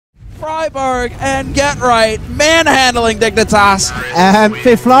Freiburg and get right, manhandling Dignitas. And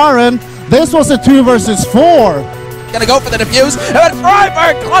Fiflaren, this was a 2 versus 4. Gonna go for the defuse, but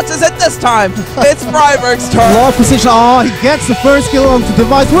Freiburg clutches it this time. It's Freiburg's turn. Low position. Oh, he gets the first kill on the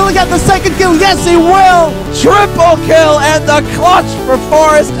device. Will he get the second kill? Yes, he will. Triple kill and the clutch for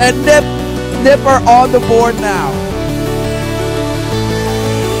Forest and Nipper on the board now.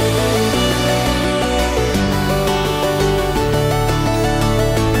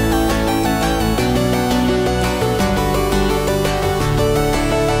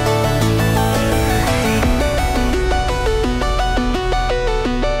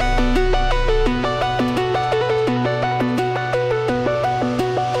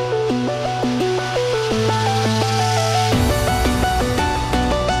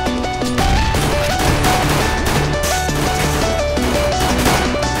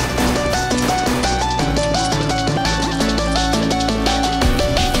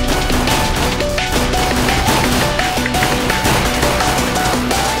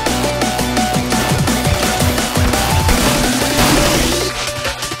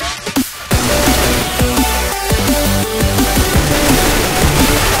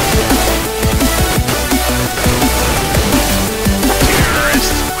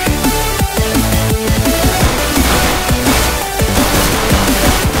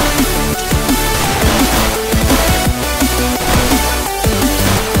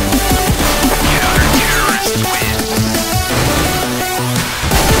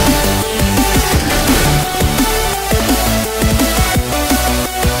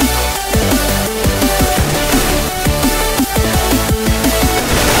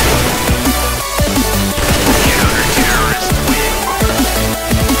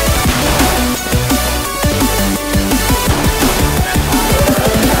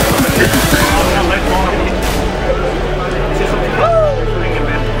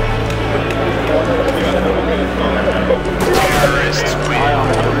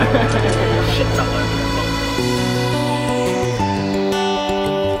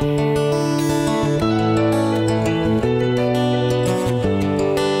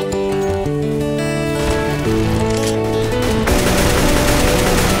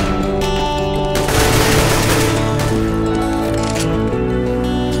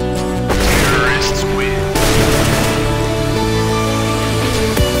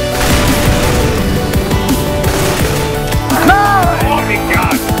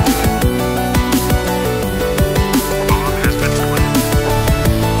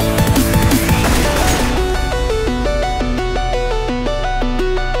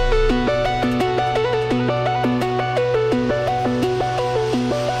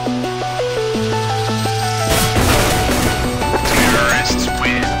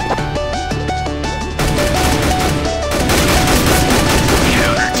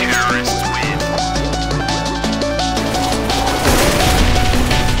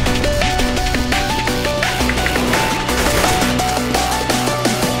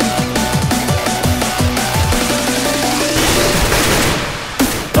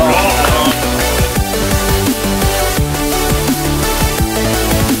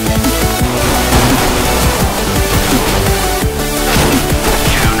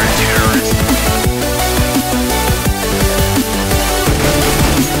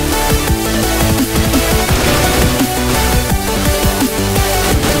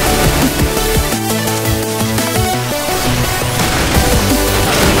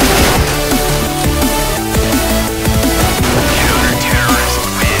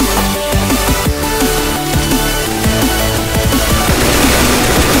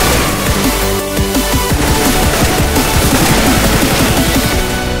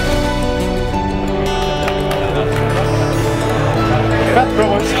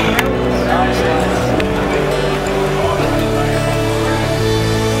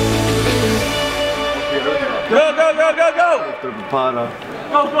 Para.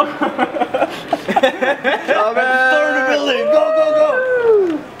 Go, go! Storm the building! Go, go, go!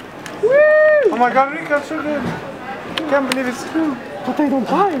 Woo! Oh my god, Rico's so good! I can't believe it's true! But they don't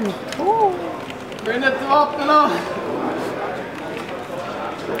die! Oh! Bring it up now!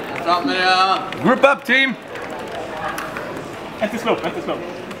 Stop me now! Group up, team! At the slope, at the slope.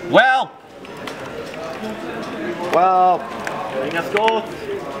 Well! Inga skott!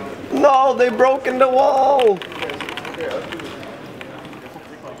 No, they broke in the wall!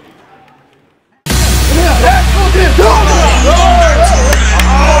 Back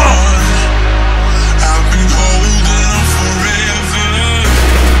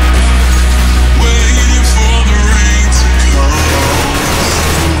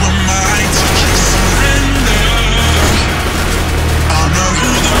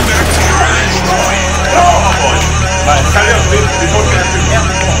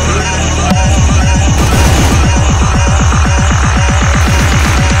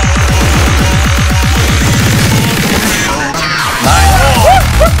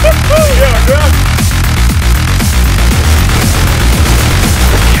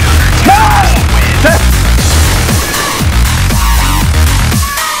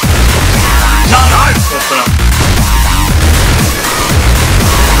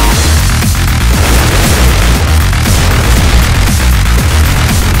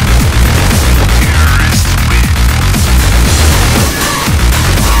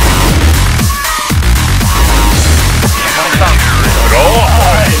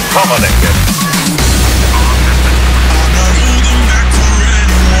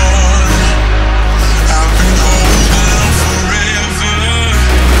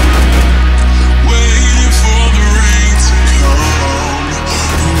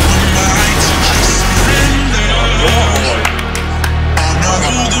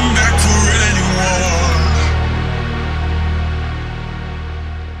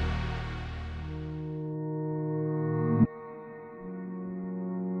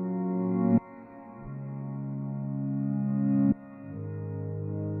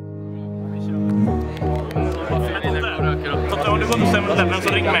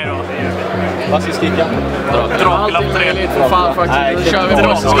Vad ska vi skrika? Draklapp 3. Fan faktiskt. Kör vi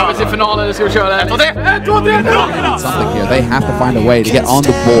bra. Ska vi se finalen eller ska vi köra 1, 2, 3? 1, 2, 3! Something here. They have to find a way to get on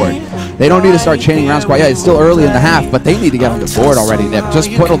the board. They don't need to start chaining rounds quite yet. It's still early in the half, but they need to get on the board already, Nip. Just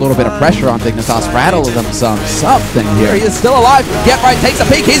put a little bit of pressure on Dignitas. Rattle them something here. He is still alive. Get right, takes a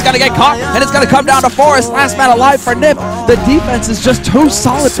peek. He's going to get caught, and it's going to come down to Forrest. Last man alive for Nip. The defense is just too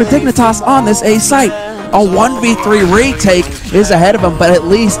solid for Dignitas on this A site. A 1v3 retake is ahead of him, but at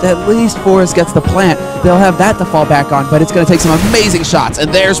least Forrest gets the plant. They'll have that to fall back on, but it's going to take some amazing shots,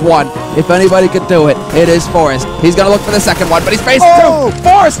 and there's one. If anybody could do it, it is Forrest. He's going to look for the second one, but he's facing two.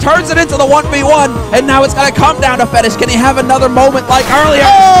 Forrest turns it into the 1v1, and now it's going to come down to Fetish. Can he have another moment like earlier?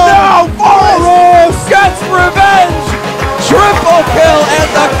 No! Forrest gets revenge! Triple kill and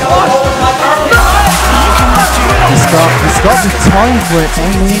the clutch! He's got the time for it,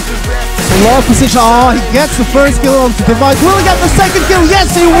 only. A lot of position. Oh, he gets the first kill on the device. Will he get the second kill?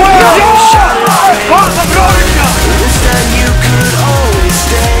 Yes, he will! This time you could always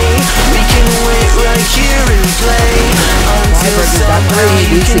stay. We can wait right here and play until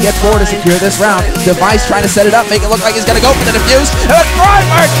He needs to get forward to secure this round. Device trying to set it up, make it look like he's going to go for the defuse. And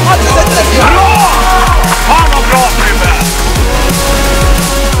Freiberg punches into the defuse.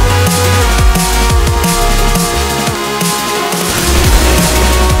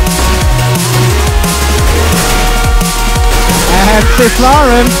 And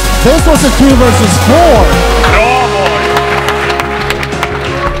Tiflaren, this was a 2 versus 4.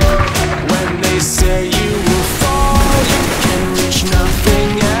 when they say you will fall, you can reach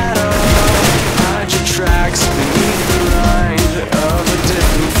nothing at all. Hide your tracks beneath the rind of a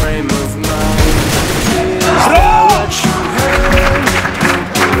different frame of mind. Is that what you heard?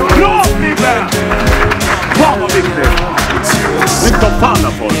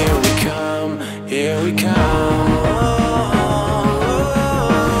 Here we come, here we come.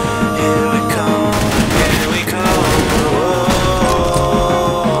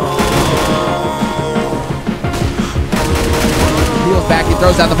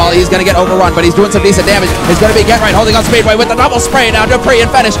 Throws out the volley. He's going to get overrun, but he's doing some decent damage. He's going to be Get Right holding on Speedway with the double spray now. Dupree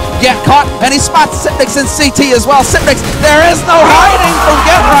and Fetish get caught, and he spots Sipnix in CT as well. Sipnix, there is no hiding from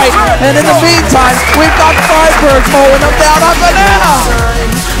Get Right. And in the meantime, we've got Freiberg mowing him down on Banana.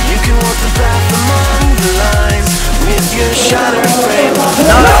 You can walk the path among the lines with your shattered frame of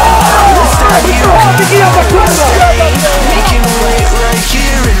mind. This time you can stay. We can wait right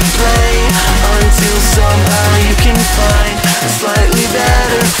here and play until somehow you can find a slightly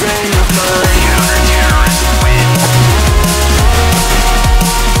better frame of mind.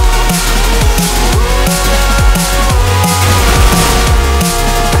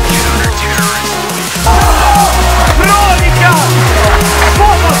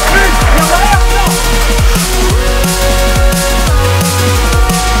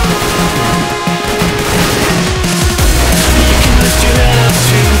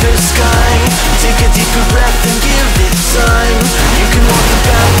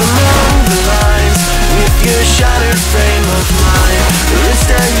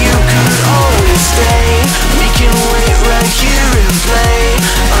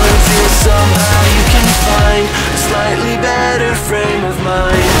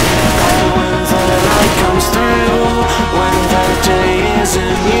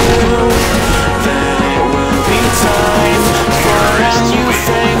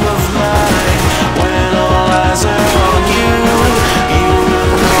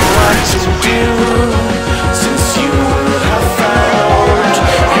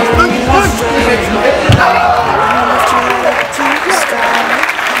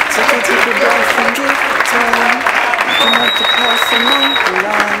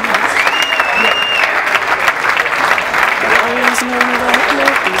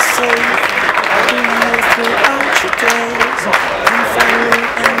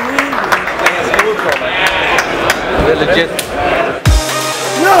 legit.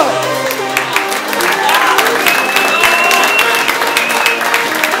 No!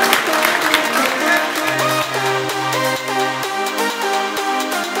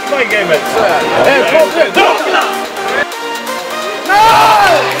 Game it.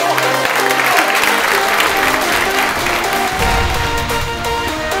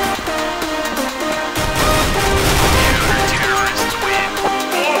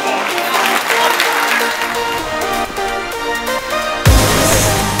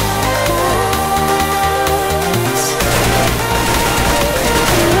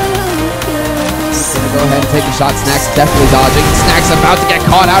 Go ahead and take a shot. Snack's definitely dodging. Snack's about to get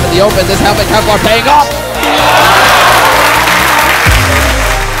caught out in the open. This helmet Kevlar paying off.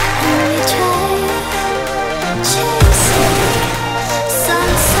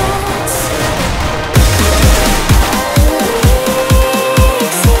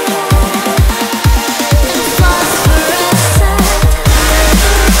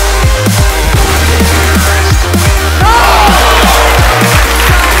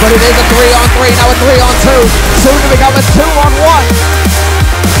 But it is a 3-on-3, now a 3-on-2, soon to become a 2-on-1.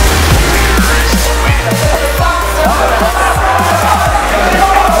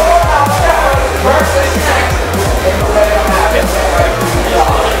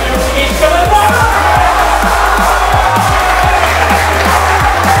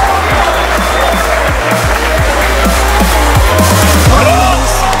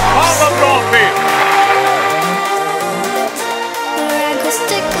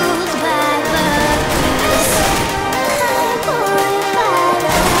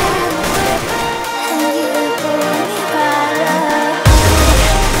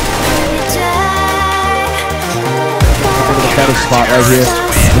 Spot right here,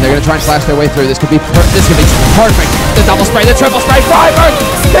 and they're gonna try and slash their way through. This could be perfect. The double spray, the triple spray, Freiburg,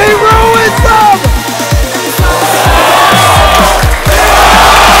 he ruins them.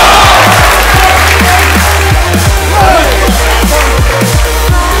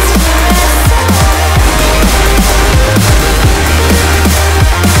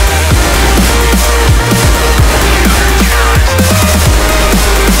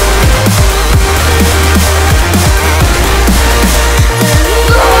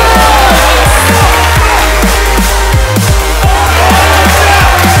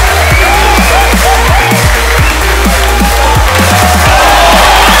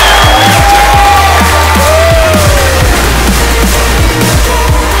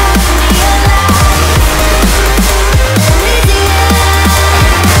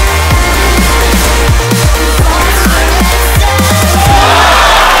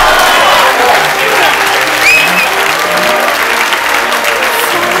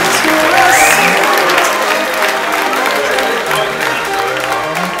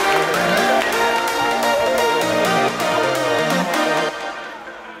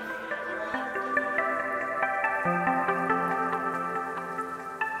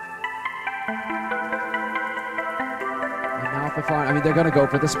 I mean, they're going to go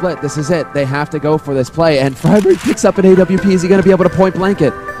for the split. This is it. They have to go for this play. And Freiburg picks up an AWP. Is he going to be able to point blank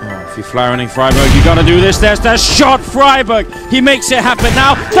it? Oh, if you're flying Freiburg, you got to do this. There's that shot, Freiburg. He makes it happen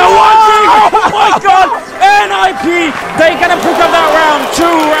now. The 1-3. Oh, my God. NiP. They're going to pick up that round. 2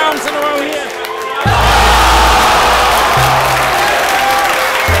 rounds in a row here.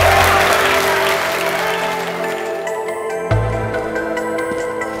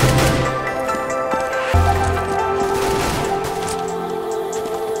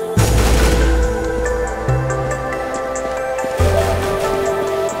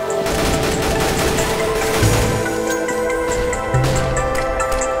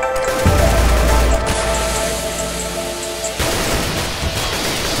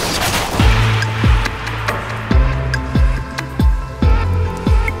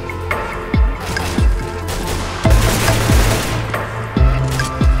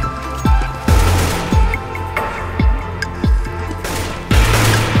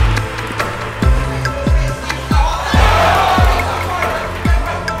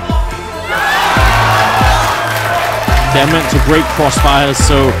 They're meant to break crossfires,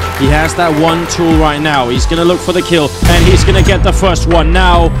 so he has that one tool right now. He's going to look for the kill, and he's going to get the first one.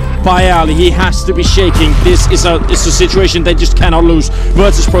 Now, by Ali, he has to be shaking. This is a situation they just cannot lose.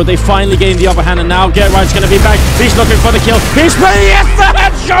 Virtus.pro, they finally gained the upper hand, and now GetRight's going to be back. He's looking for the kill. He's ready. Yes, the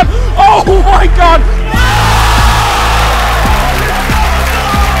headshot! Oh my God!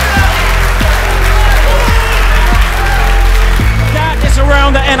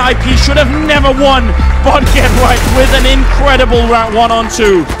 Round that NiP should have never won, but GetRight with an incredible round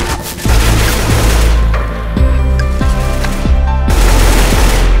 1-on-2.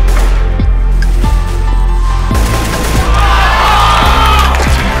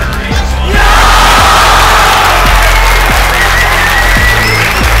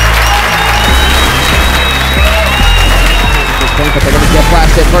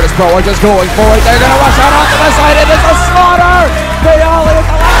 Pro are just going for it. They're going to rush out onto the side. It is a small